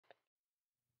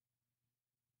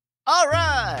All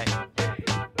right.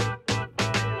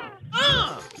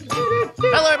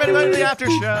 Hello, everybody. Welcome to the After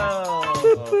Show.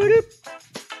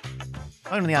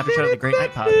 Welcome to the After Show of the Great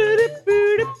Night Pod. Is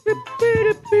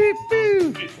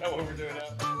that what we're doing now?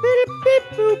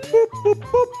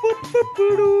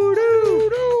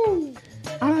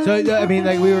 So I mean,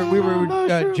 like we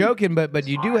were joking, but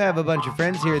you do have a bunch of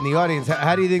friends here in the audience.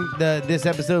 How do you think this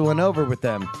episode went over with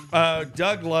them?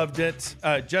 Doug loved it.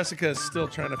 Jessica's still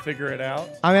trying to figure it out.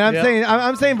 I mean,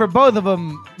 I'm saying for both of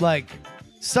them, like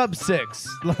sub 6,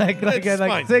 like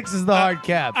fine. 6 is the hard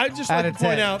cap. I just out like of to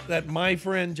point 10. out that my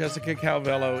friend Jessica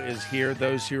Calvello is here.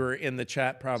 Those who are in the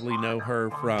chat probably know her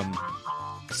from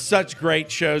such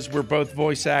great shows. We're both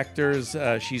voice actors.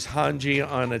 She's Hanji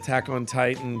on Attack on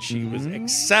Titan. She was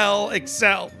Excel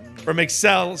from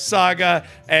Excel Saga,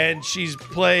 and she's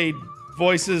played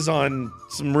voices on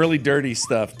some really dirty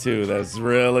stuff too. That's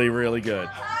really, really good.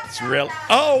 It's real.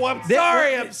 Oh,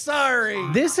 I'm sorry.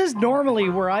 This is normally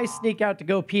where I sneak out to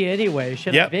go pee anyway.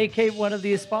 Should I vacate one of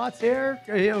these spots here?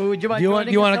 Would you mind? You want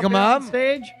to come up on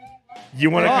stage? You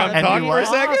want to come talk for a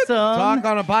second? Talk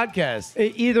on a podcast.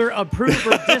 Either approve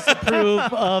or disapprove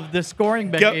of the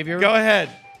scoring behavior. Go ahead.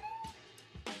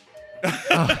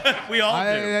 We all do.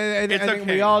 I It's think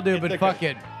okay. we all do, It's but okay. fuck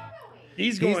it.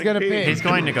 He's gonna pee. He's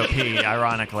going to go pee,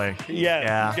 ironically. Yes,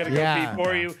 Yeah. he's going to go pee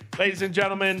for you. Ladies and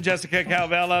gentlemen, Jessica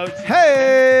Calvello.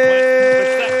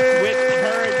 Hey! With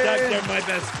her and Doug, they're my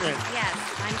best friends. Yes,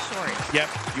 I'm short. Yep,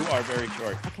 you are very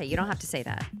short. Okay, you don't have to say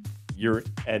that.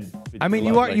 I mean,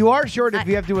 you are short if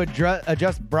you have to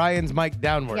adjust Brian's mic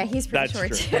downward. Yeah, he's pretty That's short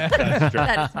true. too. That's true.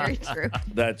 That is very true.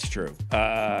 That's true.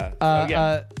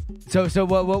 So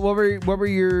what were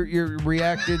your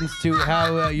reactions to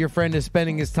how your friend is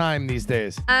spending his time these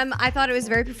days? I thought it was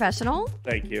very professional.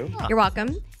 Thank you. You're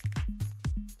welcome.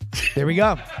 There we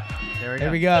go.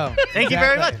 There we go. Thank you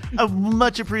very much. A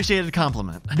much appreciated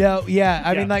compliment. No, yeah.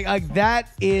 I mean, like that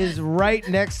is right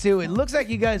next to. It looks like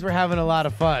you guys were having a lot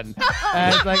of fun.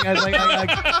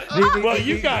 Well,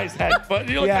 you guys had fun.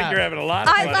 You look like you're having a lot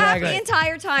of I fun. laughed the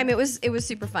entire time. It was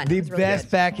super fun. The It was really best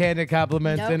good. backhanded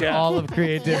compliments in all of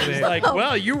creativity. It's like,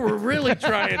 well, you were really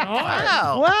trying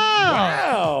hard.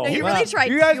 Wow. No, you really tried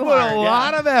You guys too put hard. a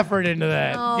lot of effort into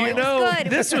that. Oh, You it know, was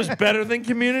good. this was better than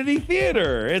community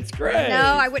theater. It's great.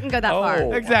 No, I wouldn't go that far.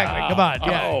 Exactly. Come on.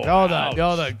 Yeah.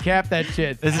 Hold on. Cap that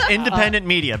shit. This is independent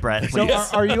media, Brett. So Please.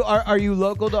 are you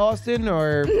local to Austin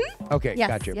or? Okay, Yes,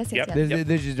 got you. yes.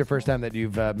 This is your first time that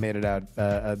you've made it out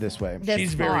this way. This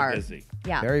She's far. very busy.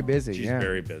 Yeah. Very busy. She's yeah.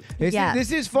 very busy.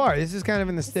 This is far. This is kind of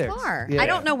in the sticks. Far. Yeah. I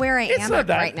don't know where I It's am not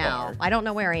that right now. far. I don't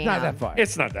know where I am. Not that far.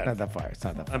 It's not that. Not that far. It's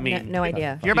not that far. I mean, No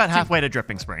idea. You're about halfway to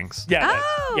Dripping Springs. yeah. that's-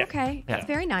 Oh, yeah. okay. Yeah. That's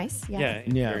very nice. Yeah. Yeah,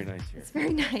 it's Yeah. very nice here. It's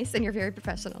very nice, and you're very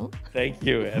professional. Thank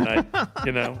you. And I,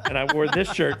 and I wore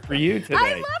this shirt for you today.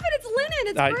 I love it. It's linen.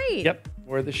 It's great. Yep,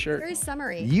 wore the shirt. Very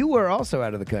summery. You were also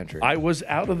out of the country. I was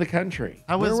out of the country.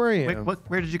 Where were you?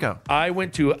 Where did you go? I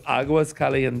went to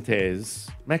Aguascalientes,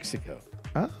 Mexico.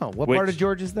 Oh, what Which- part of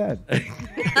Georgia is that?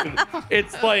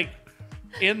 It's like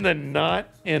not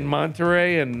in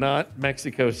Monterrey and not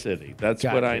Mexico City. That's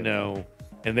what I Gotcha. know.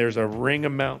 And there's a ring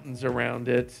of mountains around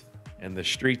it, and the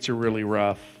streets are really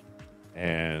rough.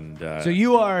 And So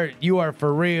you are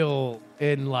for real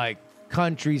in like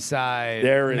countryside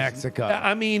there is Mexico.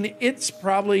 I mean, it's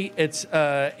about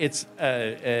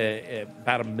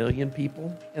 1 million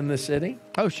people in the city,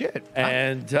 Oh shit.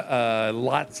 and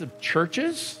lots of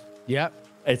churches. Yep.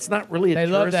 It's not really a They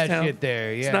tourist love that town. shit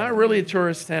there. Yeah. It's not really a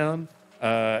tourist town.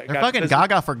 They're fucking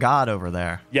gaga for God over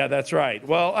there. Yeah, that's right.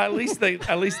 Well, at least the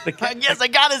Yes, I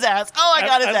got his ass. Oh, I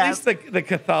got his at ass. least the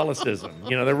Catholicism.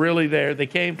 You know, they're really there. They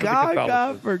came for the God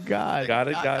Catholicism. for God. Got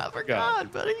it. Gaga Got for it.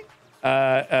 Got God, buddy.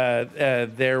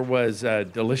 it. There was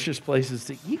delicious places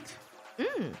to eat.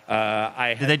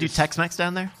 I Did they do Tex-Mex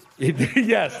down there?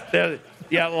 Yes.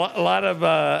 Yeah, a lot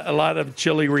of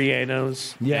chili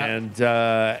rellenos. Yeah.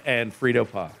 And Frito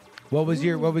pie. What was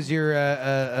your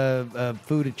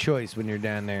food of choice when you're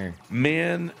down there?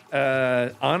 Man,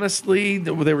 honestly,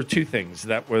 there were two things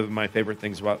that were my favorite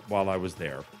things while I was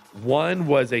there. One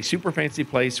was a super fancy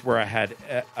place where I had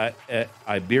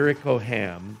Iberico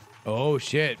ham. Oh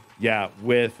shit. Yeah,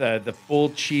 with the full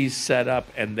cheese setup,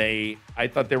 and I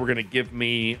thought they were going to give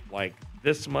me like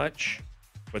this much,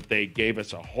 but they gave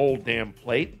us a whole damn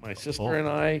plate, my sister and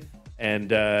I,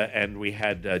 and we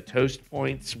had toast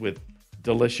points with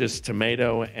delicious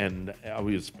tomato, and it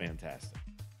was fantastic.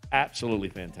 Absolutely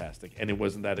fantastic, and it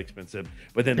wasn't that expensive.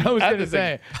 But then I was other gonna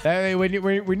say, I mean,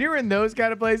 when you're in those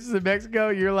kind of places in Mexico,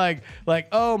 you're like,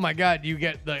 oh my God, you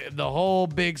get the whole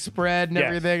big spread and Yes.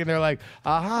 everything, and they're like,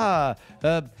 aha,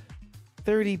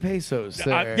 30 pesos.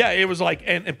 Yeah, it was like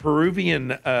and Peruvian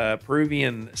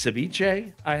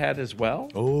ceviche I had as well.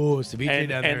 Oh, ceviche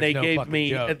down there. And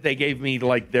they gave me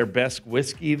like their best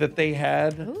whiskey that they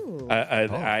had. Ooh.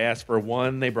 I asked for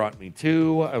one, they brought me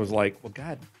two. I was like, well,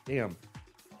 god damn.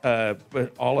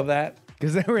 But all of that.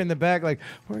 Because they were in the back, like,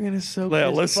 we're gonna soak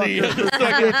Well, this let's see.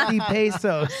 fucker for 50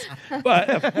 pesos. But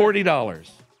 $40.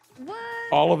 What?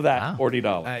 All of that, Wow.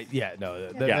 $40. Yeah,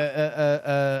 no.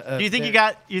 Do you think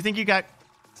you got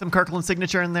some Kirkland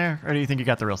signature in there, or do you think you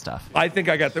got the real stuff? I think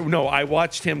I got no. I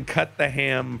watched him cut the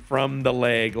ham from the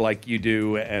leg like you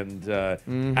do, and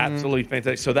absolutely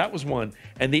fantastic. So that was one,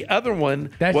 and the other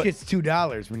one that shit's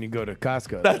 $2 when you go to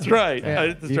Costco. That's right. Yeah.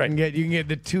 That's you right. can get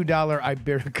the $2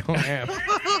 Iberico ham.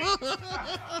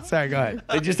 Sorry, go ahead.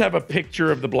 They just have a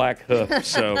picture of the black hoof,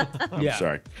 so I'm Yeah.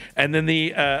 sorry. And then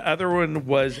the other one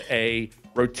was a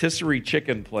rotisserie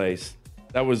chicken place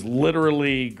that was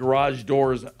literally garage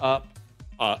doors up,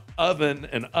 an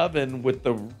oven with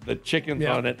the chickens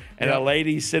on it, and a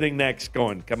lady sitting next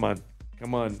going, come on.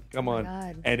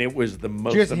 God. And it was the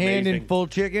most Just amazing. handing full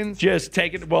chickens? Just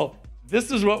taking, well,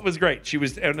 this is what was great. She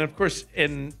was, and of course,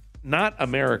 in not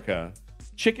America,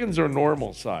 chickens are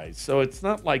normal size. So it's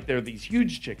not like they're these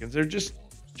huge chickens. They're just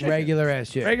chickens. Regular ass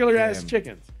chickens. Regular ass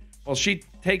chickens. Well, she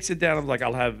takes it down. I'm like,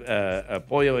 I'll have a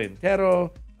pollo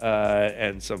entero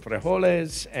and some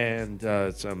frijoles and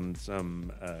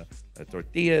some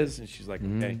tortillas. And she's like,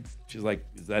 okay. She's like,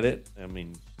 is that it? I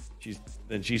mean,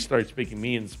 then she starts speaking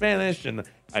me in Spanish, and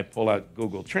I pull out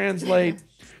Google Translate.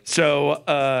 So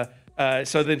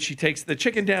then she takes the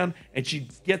chicken down, and she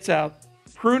gets out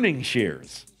pruning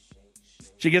shears.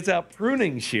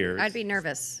 I'd be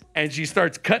nervous. And she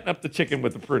starts cutting up the chicken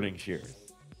with the pruning shears.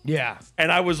 Yeah.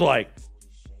 And I was like,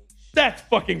 that's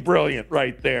fucking brilliant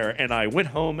right there. And I went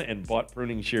home and bought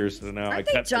pruning shears. So now Aren't I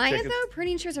they cut giant the though?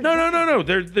 Pruning shears are No.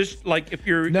 There's like if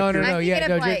you're No. I'm thinking Yeah, of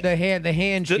no, like- the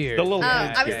hand shears. the little I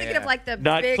was yeah, thinking of yeah. like the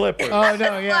Not big clippers. Oh,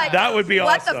 no, yeah. like, That would be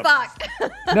what awesome. the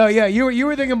fuck? No, yeah, you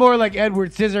were thinking more like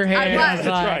Edward Scissorhands. I was.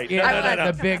 That's right. Yeah,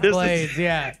 No. the big This is- blades.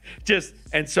 Yeah. Just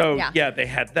and so Yeah. they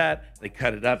had that. They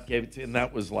cut it up, gave it to, and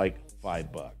that was like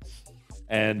 $5.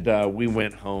 And we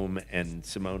went home, and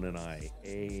Simone and I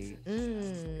ate.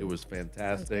 It was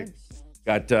fantastic.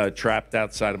 Got trapped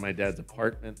outside of my dad's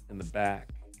apartment in the back.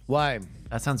 Why?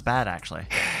 That sounds bad, actually.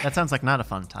 That sounds like not a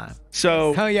fun time.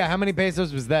 So Oh yeah, how many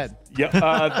pesos was that? yeah,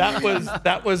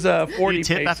 that was 40 You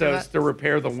tip after pesos that? to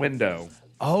repair the window.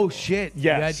 Oh shit!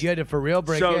 Yes. you had to for real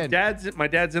break So in. my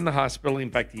dad's in the hospital.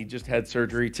 In fact, he just had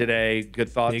surgery today. Good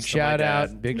thoughts. Big to my shout dad.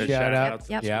 out. Big Good shout out.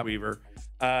 to Yep. Mr. Weaver.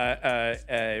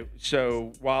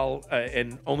 So while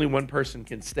and only one person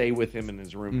can stay with him in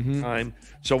his room at the time.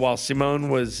 So while Simone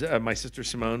was my sister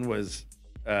Simone was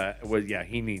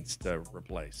he needs to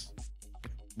replace.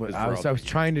 his I was robe.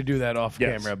 trying to do that off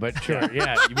Yes. camera, but sure,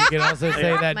 yeah, you can also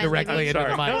say that My directly into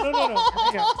the Sorry. mic.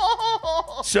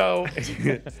 No.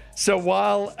 So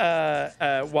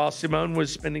while Simone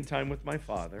was spending time with my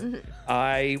father,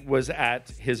 I was at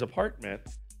his apartment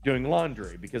doing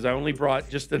laundry because I only brought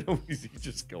just an he's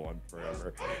just go on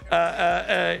forever.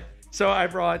 So I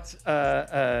brought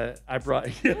because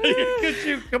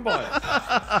you come on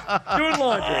doing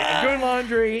laundry. I'm doing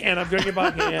laundry and I'm doing it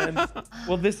by hand.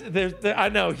 Well, I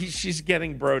know she's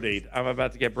getting brodied. I'm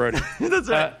about to get brodied. That's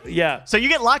right. Yeah. So you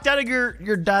get locked out of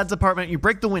your dad's apartment. You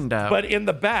break the window. But in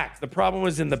the back, the problem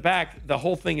was in the back, the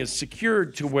whole thing is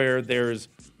secured to where there's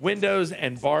windows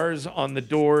and bars on the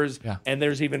doors, and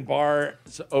there's even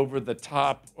bars over the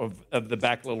top of the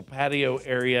back little patio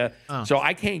area. So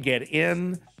I can't get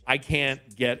in. I can't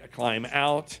climb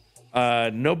out.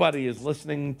 Nobody is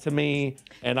listening to me,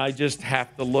 and I just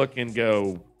have to look and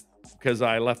go because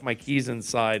I left my keys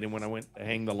inside, and when I went to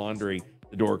hang the laundry,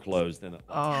 the door closed. And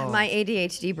My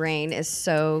ADHD brain is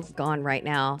so gone right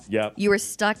now. Yep. You were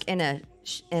stuck in a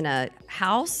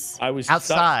house. I was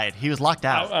outside. He was locked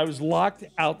out. I was locked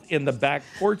out in the back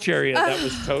porch area that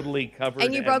was totally covered.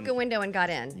 And you broke a window and got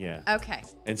in. Yeah. Okay.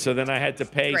 And so then I had to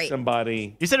pay Great.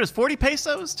 somebody You said it was 40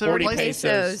 pesos to 40 replace it?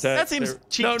 pesos. That seems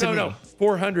cheap no, to no, me. No,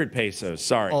 400 pesos.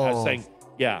 Sorry. I was Oh. saying,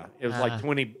 yeah, it was like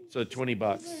 20, so $20.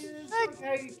 That's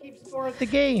how you keep score at the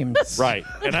games. Right.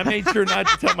 And I made sure not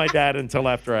to tell my dad until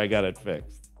after I got it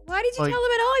fixed. Why did you Well, tell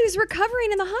him at all? He was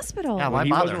recovering in the hospital. Yeah, why He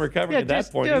bother? wasn't recovering at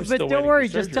that point. He was but still don't waiting worry.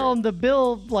 for Just surgery. tell him the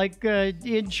bill, like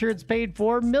insurance paid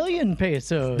 4 million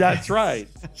pesos. That's right.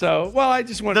 So, well, I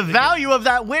just wanted The to value of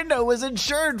that window was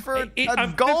insured for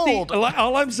I'm gold. 50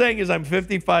 all I'm saying is I'm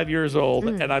 55 years old,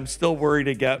 and I'm still worried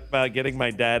about getting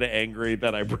my dad angry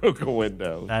that I broke a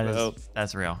window.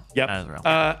 That's real. Yep. That is real.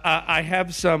 I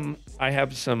have some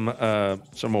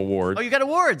awards. Oh, you got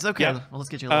awards. Okay. Yeah. Well, let's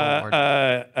get you a little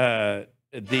award.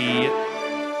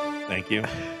 Thank you.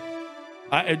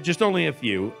 Just only a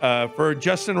few. For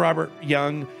Justin Robert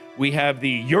Young, we have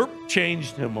the Yerp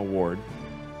Changed Him Award.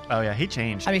 Oh yeah, he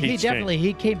changed. I mean, He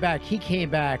he came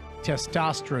back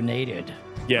testosteronated.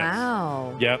 Yes.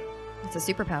 Wow. Yep. It's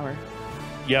a superpower.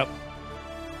 Yep.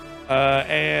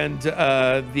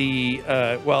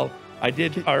 Well, I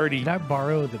did already. Can I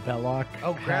borrow the Belloc?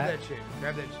 Oh, grab hat? that shit.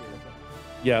 Grab that shit.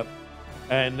 Yep.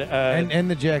 And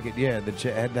the jacket, yeah, the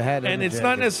hat, and the it's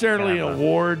not jacket. necessarily an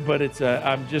award, but it's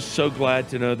I'm just so glad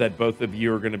to know that both of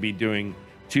you are going to be doing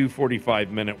 2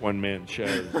 45-minute one-man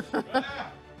shows.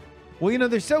 Well,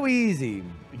 they're so easy.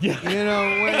 Yeah.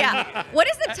 Yeah. What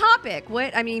is the topic?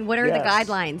 What are the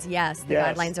guidelines? Yes, the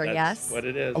guidelines are that's yes. what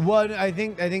it is. Well, I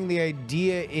think the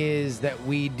idea is that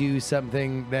we do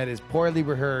something that is poorly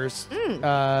rehearsed,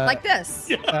 Like this.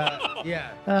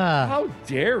 yeah. How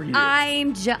dare you?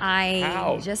 I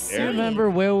How just dare Do you saying. remember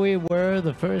where we were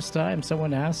the first time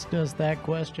someone asked us that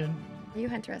question? Are you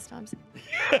Hunter S. Thompson?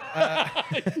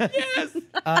 Yes.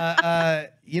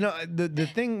 The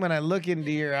thing when I look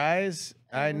into your eyes,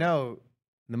 I know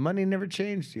the money never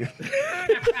changed you.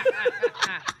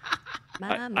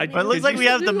 Mama. I- But it looks like we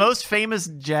have the most famous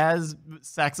jazz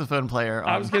saxophone player.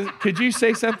 I was gonna, could you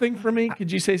say something for me?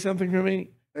 Could you say something for me?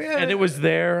 And it was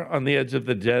there on the edge of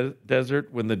the desert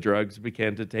when the drugs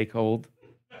began to take hold.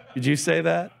 Did you say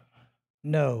that?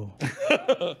 No.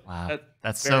 Wow,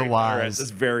 that's Very so wise.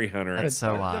 That's very Hunter. That's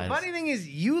so The wise. funny thing is,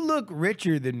 you look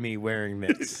richer than me wearing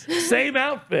this. Same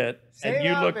outfit, and Same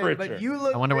you look outfit, richer. But you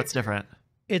look. I wonder what's richer. different.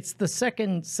 It's the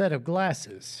second set of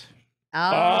glasses. Oh.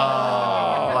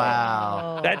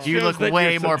 Wow. That You shows look that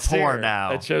way you're more sincere. poor now.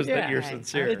 That shows that Yeah. you're Okay.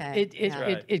 sincere.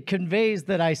 Okay. It conveys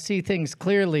that I see things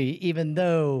clearly, even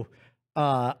though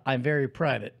I'm very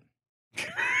private. That's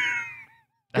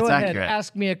Go ahead, accurate.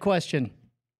 ask me a question.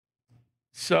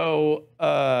 So,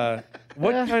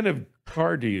 what Yeah. kind of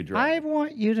car do you I drive?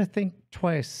 want you to think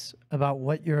twice about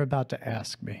what you're about to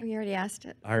ask me. We already asked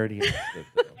it. I already asked it.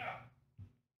 though.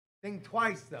 Think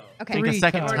twice though. Okay. Think a Three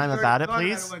second times. time about it,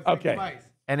 please. Okay.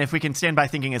 And if we can stand by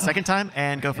thinking a second time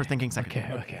and go for thinking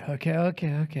second.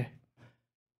 Okay.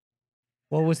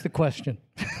 What was the question?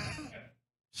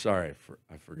 Sorry,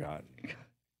 I forgot.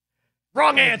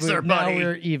 Wrong answer, Now buddy.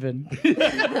 we're even.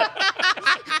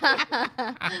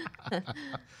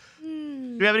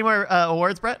 Do we have any more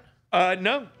awards, Brett?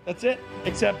 No, that's it.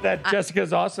 Except that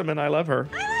Jessica's awesome and I love her.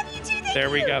 I love you too. Thank There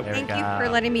we you. go. Thank There we you go. for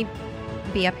letting me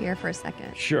be up here for a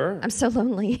second. Sure. I'm so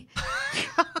lonely.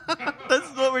 This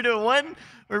is what we're doing.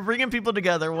 We're bringing people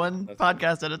together, one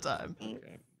podcast at a time.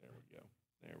 Okay,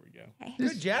 there we go.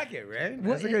 Good jacket, right?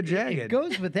 Well, That's a good It jacket.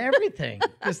 goes with everything.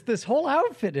 this whole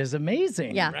outfit is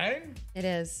amazing. Yeah, Right? it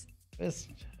is. It's,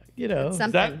 you know, It's Is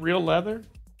something. that real leather?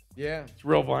 Yeah. It's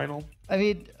real vinyl. I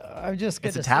mean, I'm just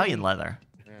It's gonna Italian say, leather.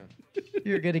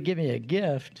 You're gonna give me a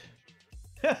gift.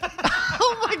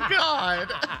 Oh my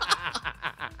God.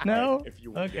 No. If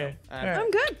you want. Okay. All I'm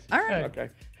right. good. All right. Okay.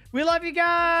 We love you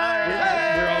guys.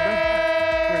 We're all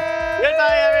done.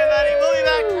 Goodbye, everybody. We'll be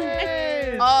back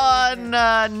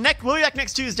We'll be back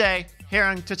next Tuesday here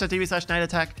on Twitch.tv/Night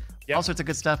Attack. Yep. All sorts of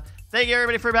good stuff. Thank you,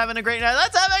 everybody, for having a great night.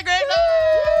 Let's have a great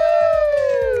night.